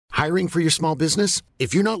Hiring for your small business?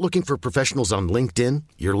 If you're not looking for professionals on LinkedIn,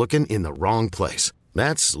 you're looking in the wrong place.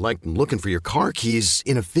 That's like looking for your car keys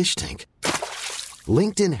in a fish tank.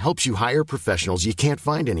 LinkedIn helps you hire professionals you can't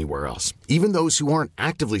find anywhere else, even those who aren't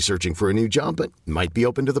actively searching for a new job but might be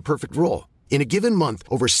open to the perfect role. In a given month,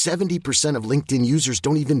 over 70% of LinkedIn users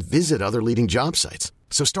don't even visit other leading job sites.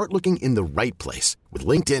 So start looking in the right place. With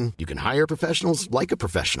LinkedIn, you can hire professionals like a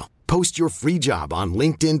professional. Post your free job on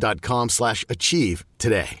linkedin.com/achieve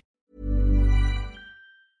today.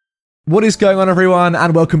 What is going on, everyone,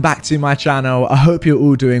 and welcome back to my channel. I hope you're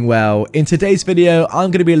all doing well. In today's video, I'm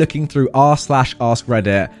going to be looking through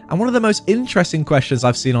r/AskReddit, and one of the most interesting questions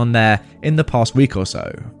I've seen on there in the past week or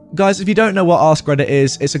so. Guys, if you don't know what Ask Reddit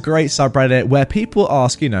is, it's a great subreddit where people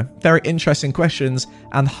ask, very interesting questions,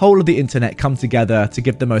 and the whole of the internet come together to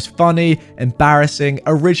give the most funny, embarrassing,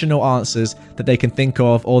 original answers that they can think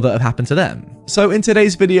of or that have happened to them. So in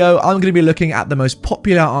today's video, I'm going to be looking at the most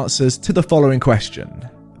popular answers to the following question.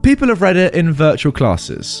 People of Reddit in virtual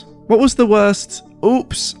classes. What was the worst,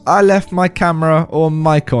 oops, I left my camera or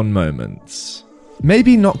mic on moments?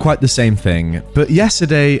 Maybe not quite the same thing, but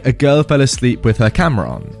yesterday a girl fell asleep with her camera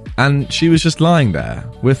on, and she was just lying there,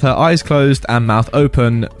 with her eyes closed and mouth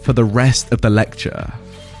open for the rest of the lecture.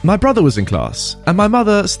 My brother was in class, and my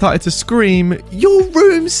mother started to scream, "Your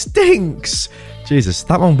room stinks!" Jesus,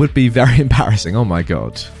 that one would be very embarrassing, oh my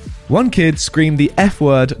god. One kid screamed the F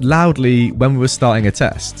word loudly when we were starting a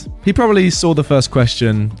test. He probably saw the first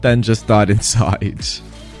question, then just died inside.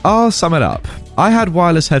 I'll sum it up. I had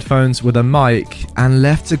wireless headphones with a mic and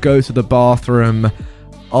left to go to the bathroom.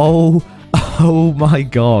 Oh my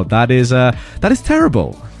god, that is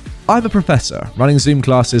terrible. I'm a professor running Zoom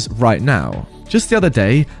classes right now. Just the other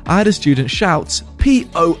day, I had a student shout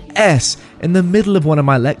POS in the middle of one of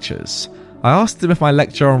my lectures. I asked him if my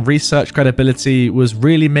lecture on research credibility was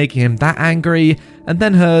really making him that angry, and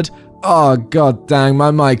then heard, "Oh god dang, my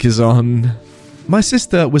mic is on." My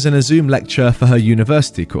sister was in a Zoom lecture for her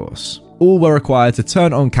university course. All were required to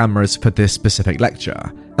turn on cameras for this specific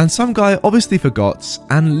lecture, and some guy obviously forgot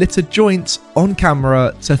and lit a joint on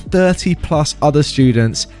camera to 30 plus other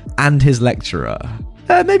students and his lecturer.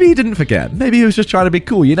 Maybe he didn't forget, maybe he was just trying to be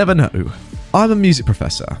cool, you never know. I'm a music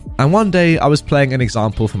professor, and one day I was playing an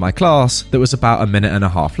example for my class that was about a minute and a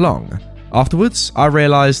half long. Afterwards, I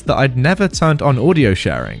realised that I'd never turned on audio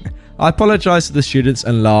sharing. I apologised to the students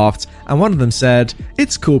and laughed, and one of them said,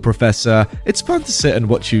 "It's cool, Professor, it's fun to sit and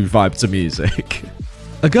watch you vibe to music."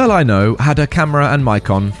 A girl I know had her camera and mic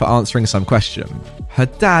on for answering some question. Her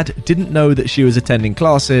dad didn't know that she was attending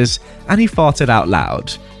classes, and he farted out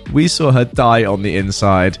loud. We saw her die on the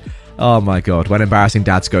inside. Oh my god, when embarrassing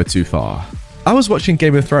dads go too far. I was watching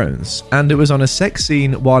Game of Thrones, and it was on a sex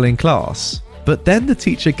scene while in class. But then the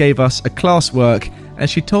teacher gave us a classwork, and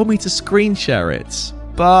she told me to screen share it.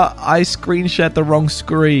 But I screen shared the wrong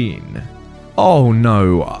screen. Oh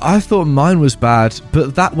no, I thought mine was bad,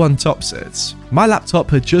 but that one tops it. My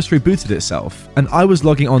laptop had just rebooted itself, and I was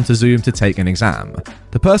logging onto Zoom to take an exam.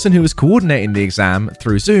 The person who was coordinating the exam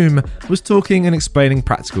through Zoom was talking and explaining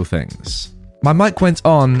practical things. My mic went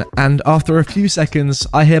on, and after a few seconds,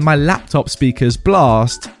 I hear my laptop speakers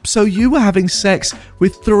blast, "So you were having sex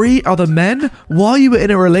with 3 other men while you were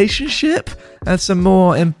in a relationship?" And some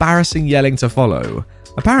more embarrassing yelling to follow.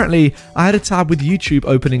 Apparently, I had a tab with YouTube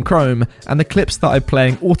open in Chrome, and the clip started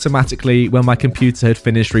playing automatically when my computer had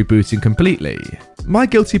finished rebooting completely. My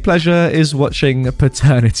guilty pleasure is watching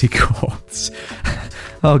Paternity Court.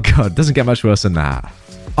 Oh god, doesn't get much worse than that.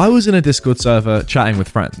 I was in a Discord server chatting with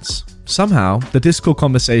friends. Somehow, the Discord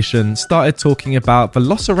conversation started talking about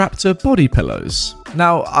Velociraptor body pillows.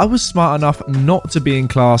 Now, I was smart enough not to be in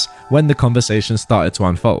class when the conversation started to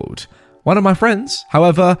unfold. One of my friends,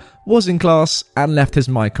 however, was in class and left his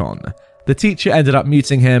mic on. The teacher ended up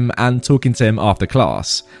muting him and talking to him after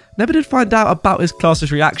class. Never did find out about his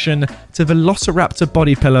class's reaction to Velociraptor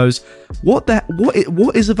body pillows. What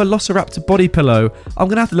is a Velociraptor body pillow? I'm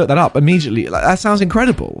going to have to look that up immediately. That sounds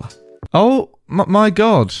incredible. Oh my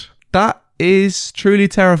god. That is truly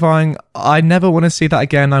terrifying. I never want to see that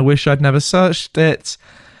again. I wish I'd never searched it.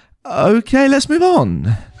 Okay, let's move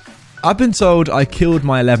on. I've been told I killed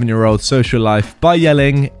my 11-year-old social life by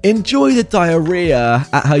yelling, "Enjoy the diarrhea,"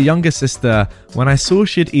 at her younger sister when I saw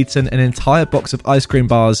she'd eaten an entire box of ice cream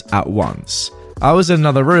bars at once. I was in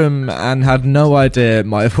another room and had no idea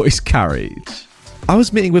my voice carried. I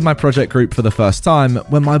was meeting with my project group for the first time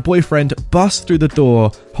when my boyfriend bust through the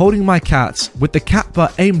door holding my cat with the cat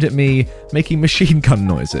butt aimed at me, making machine gun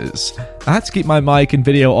noises. I had to keep my mic and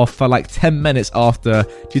video off for like 10 minutes after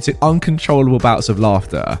due to uncontrollable bouts of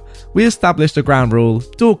laughter. We established a ground rule: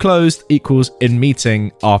 door closed equals in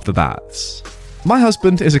meeting after that. My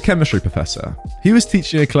husband is a chemistry professor. He was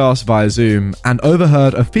teaching a class via Zoom and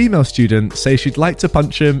overheard a female student say she'd like to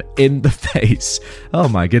punch him in the face. Oh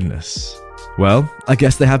my goodness. Well, I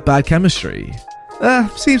guess they have bad chemistry.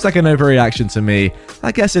 Seems like an overreaction to me.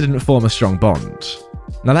 I guess it didn't form a strong bond.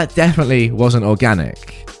 Now that definitely wasn't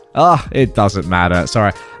organic. It doesn't matter.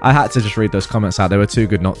 Sorry, I had to just read those comments out. They were too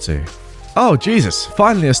good not to. Oh, Jesus.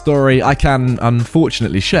 Finally a story I can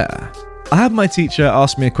unfortunately share. I had my teacher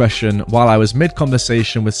ask me a question while I was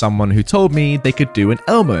mid-conversation with someone who told me they could do an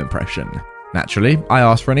Elmo impression. Naturally, I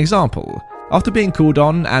asked for an example. After being called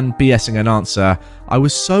on and BSing an answer, I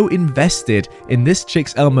was so invested in this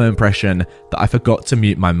chick's Elmo impression that I forgot to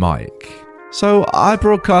mute my mic. So I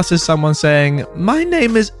broadcasted someone saying, "My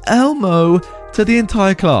name is Elmo," to the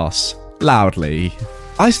entire class, loudly.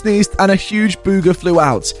 I sneezed and a huge booger flew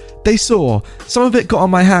out. They saw. Some of it got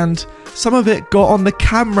on my hand. Some of it got on the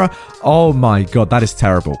camera. Oh my god, that is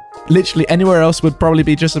terrible. Literally anywhere else would probably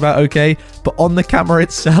be just about okay, but on the camera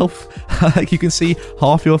itself, you can see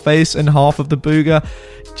half your face and half of the booger.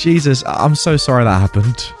 Jesus, I'm so sorry that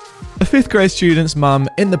happened. A 5th grade student's mum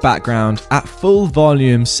in the background at full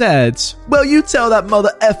volume said, "Well, you tell that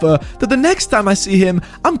mother effer that the next time I see him,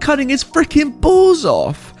 I'm cutting his freaking balls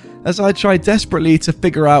off," as I tried desperately to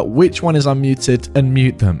figure out which one is unmuted and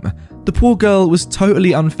mute them. The poor girl was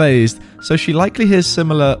totally unfazed, so she likely hears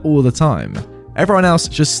similar all the time. Everyone else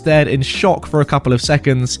just stared in shock for a couple of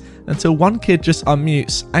seconds until one kid just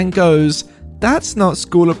unmutes and goes, "That's not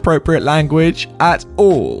school-appropriate language at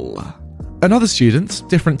all." Another student,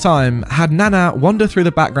 different time, had Nana wander through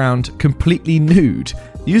the background completely nude,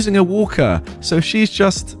 using a walker, so she's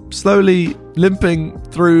just slowly limping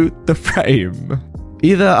through the frame.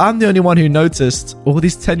 Either I'm the only one who noticed, or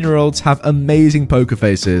these 10-year-olds have amazing poker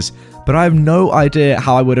faces, but I have no idea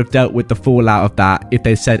how I would have dealt with the fallout of that if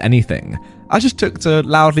they said anything. I just took to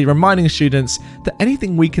loudly reminding students that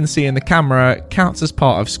anything we can see in the camera counts as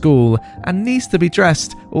part of school and needs to be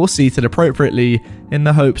dressed or seated appropriately in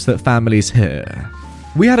the hopes that families hear.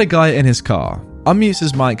 We had a guy in his car, unmutes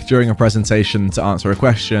his mic during a presentation to answer a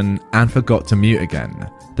question and forgot to mute again.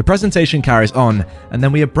 The presentation carries on, and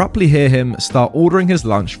then we abruptly hear him start ordering his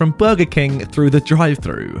lunch from Burger King through the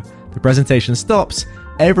drive-thru. The presentation stops,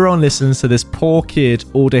 everyone listens to this poor kid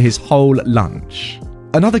order his whole lunch.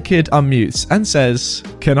 Another kid unmutes and says,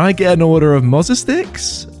 "Can I get an order of Mozza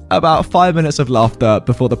sticks?" About 5 minutes of laughter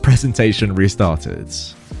before the presentation restarted.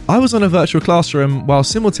 I was on a virtual classroom while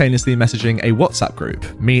simultaneously messaging a WhatsApp group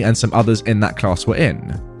me and some others in that class were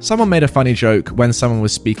in. Someone made a funny joke when someone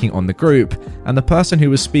was speaking on the group, and the person who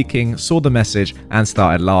was speaking saw the message and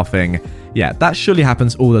started laughing. Yeah, that surely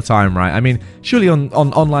happens all the time, right? I mean, surely on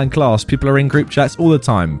online class, people are in group chats all the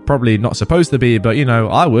time. Probably not supposed to be, but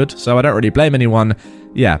I would, so I don't really blame anyone.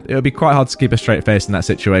 Yeah, it would be quite hard to keep a straight face in that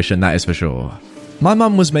situation, that is for sure. My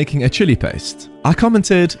mum was making a chili paste. I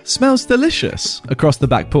commented, "Smells delicious," across the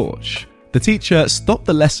back porch. The teacher stopped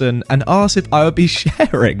the lesson and asked if I would be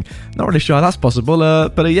sharing. Not really sure how that's possible,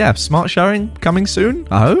 but yeah, smart sharing coming soon,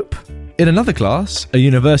 I hope. In another class, a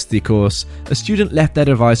university course, a student left their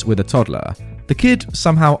device with a toddler. The kid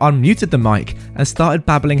somehow unmuted the mic and started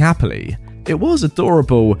babbling happily. It was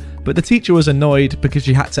adorable, but the teacher was annoyed because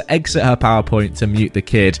she had to exit her PowerPoint to mute the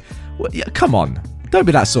kid. Well, yeah, come on. Don't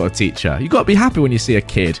be that sort of teacher. You gotta be happy when you see a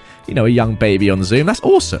kid, a young baby on Zoom. That's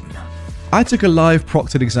awesome. I took a live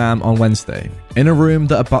proctored exam on Wednesday, in a room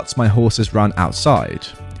that abuts my horse's run outside.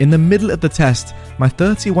 In the middle of the test, my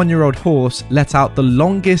 31-year-old horse let out the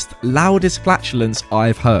longest, loudest flatulence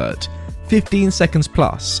I've heard. 15 seconds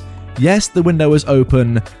plus. Yes, the window was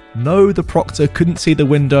open. No, the proctor couldn't see the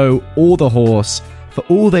window or the horse. For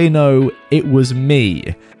all they know, it was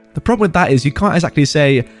me. The problem with that is you can't exactly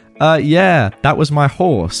say, yeah, that was my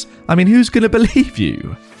horse. I mean, who's going to believe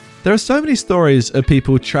you? There are so many stories of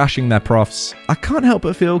people trashing their profs. I can't help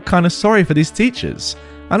but feel kind of sorry for these teachers.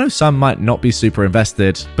 I know some might not be super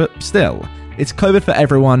invested, but still, it's COVID for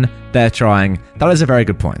everyone, they're trying. That is a very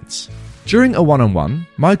good point. During a one-on-one,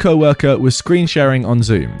 my co-worker was screen sharing on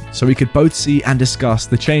Zoom, so we could both see and discuss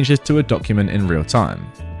the changes to a document in real time.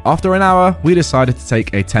 After an hour, we decided to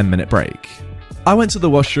take a 10-minute break. I went to the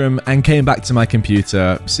washroom and came back to my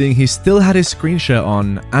computer, seeing he still had his screen share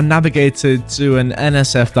on and navigated to an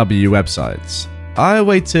NSFW website. I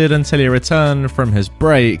waited until he returned from his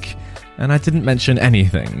break, and I didn't mention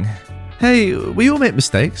anything. Hey, we all make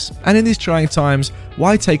mistakes, and in these trying times,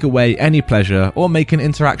 why take away any pleasure or make an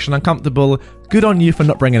interaction uncomfortable? Good on you for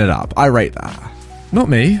not bringing it up, I rate that. Not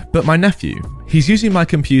me, but my nephew. He's using my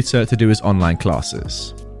computer to do his online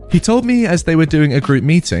classes. He told me as they were doing a group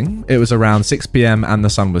meeting, it was around 6 p.m. and the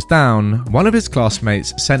sun was down, one of his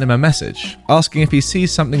classmates sent him a message asking if he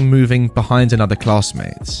sees something moving behind another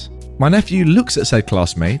classmate. My nephew looks at said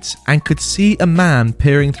classmate and could see a man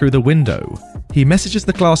peering through the window. He messages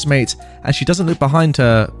the classmate and she doesn't look behind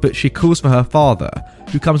her, but she calls for her father,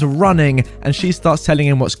 who comes running and she starts telling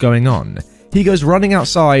him what's going on. He goes running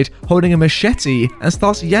outside, holding a machete and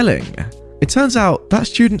starts yelling. It turns out that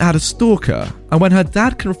student had a stalker, and when her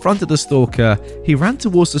dad confronted the stalker, he ran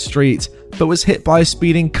towards the street but was hit by a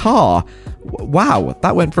speeding car. Wow,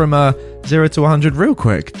 that went from 0 to 100 real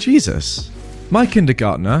quick. Jesus. My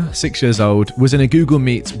kindergartner, 6 years old, was in a Google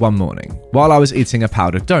Meet one morning while I was eating a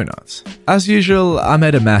powdered donut. As usual, I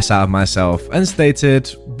made a mess out of myself and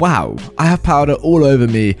stated, "Wow, I have powder all over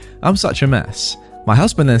me. I'm such a mess." My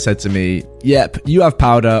husband then said to me, "Yep, you have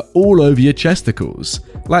powder all over your chesticles."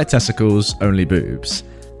 Like testicles, only boobs.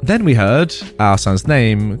 Then we heard our son's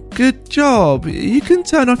name. "Good job, you can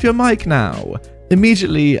turn off your mic now."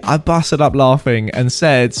 Immediately, I busted up laughing and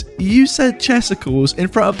said, "You said chesticles in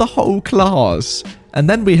front of the whole class." And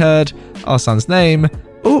then we heard our son's name.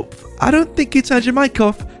 "Oop, I don't think you turned your mic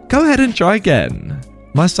off. Go ahead and try again."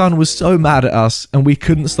 My son was so mad at us and we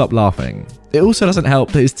couldn't stop laughing. It also doesn't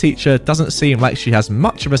help that his teacher doesn't seem like she has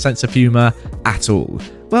much of a sense of humour at all.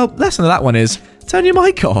 Well, lesson of that one is, turn your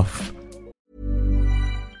mic off.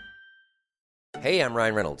 Hey, I'm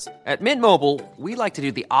Ryan Reynolds. At Mint Mobile, we like to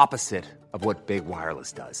do the opposite of what Big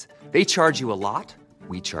Wireless does. They charge you a lot,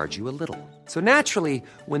 we charge you a little. So naturally,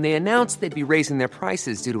 when they announced they'd be raising their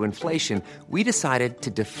prices due to inflation, we decided to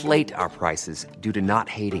deflate our prices due to not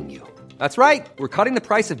hating you. That's right. We're cutting the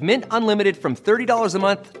price of Mint Unlimited from $30 a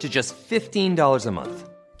month to just $15 a month.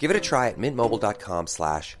 Give it a try at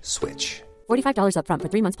mintmobile.com/switch. $45 up front for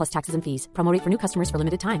 3 months plus taxes and fees. Promo rate for new customers for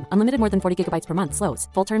limited time. Unlimited more than 40 gigabytes per month. Slows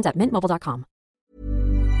full terms at mintmobile.com.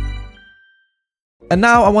 And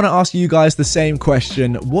now I want to ask you guys the same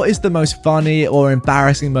question. What is the most funny or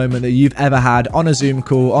embarrassing moment that you've ever had on a Zoom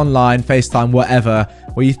call, online, FaceTime, whatever,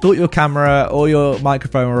 where you thought your camera or your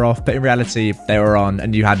microphone were off, but in reality they were on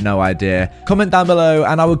and you had no idea? Comment down below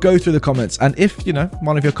and I will go through the comments. And if,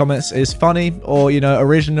 one of your comments is funny or,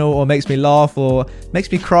 original or makes me laugh or makes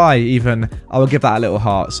me cry even, I will give that a little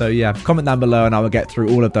heart. So yeah, comment down below and I will get through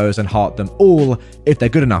all of those and heart them all if they're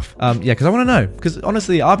good enough. Because I want to know. Because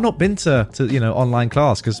honestly, I've not been to online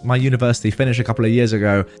class because my university finished a couple of years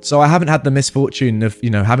ago, so I haven't had the misfortune of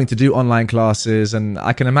having to do online classes, and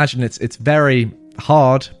I can imagine it's very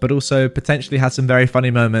hard, but also potentially had some very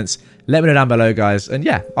funny moments. Let me know down below, guys, and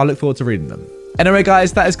yeah, I look forward to reading them. Anyway,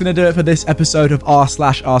 guys, that is going to do it for this episode of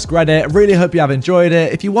r/Ask Reddit. Really hope you have enjoyed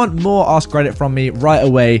it. If you want more Ask Reddit from me right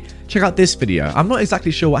away, check out this video. I'm not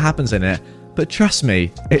exactly sure what happens in it, but trust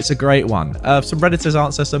me, it's a great one. Some Redditors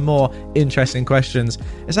answer some more interesting questions.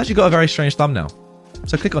 It's actually got a very strange thumbnail,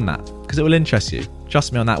 so click on that because it will interest you.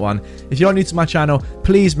 Trust me on that one. If you're new to my channel,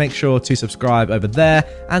 please make sure to subscribe over there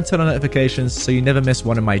and turn on notifications so you never miss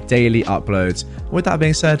one of my daily uploads. With that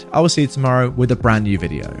being said, I will see you tomorrow with a brand new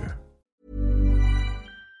video.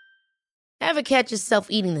 Ever catch yourself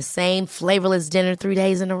eating the same flavorless dinner 3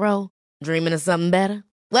 days in a row? Dreaming of something better?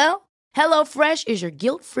 Well, HelloFresh is your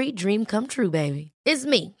guilt-free dream come true, baby. It's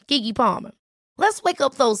me, Keke Palmer. Let's wake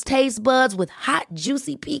up those taste buds with hot,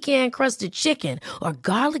 juicy pecan-crusted chicken or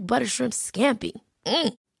garlic butter shrimp scampi.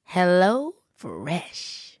 Hello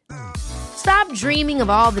Fresh. Stop dreaming of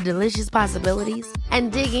all the delicious possibilities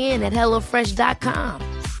and dig in at HelloFresh.com.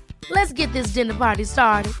 Let's get this dinner party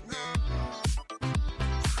started.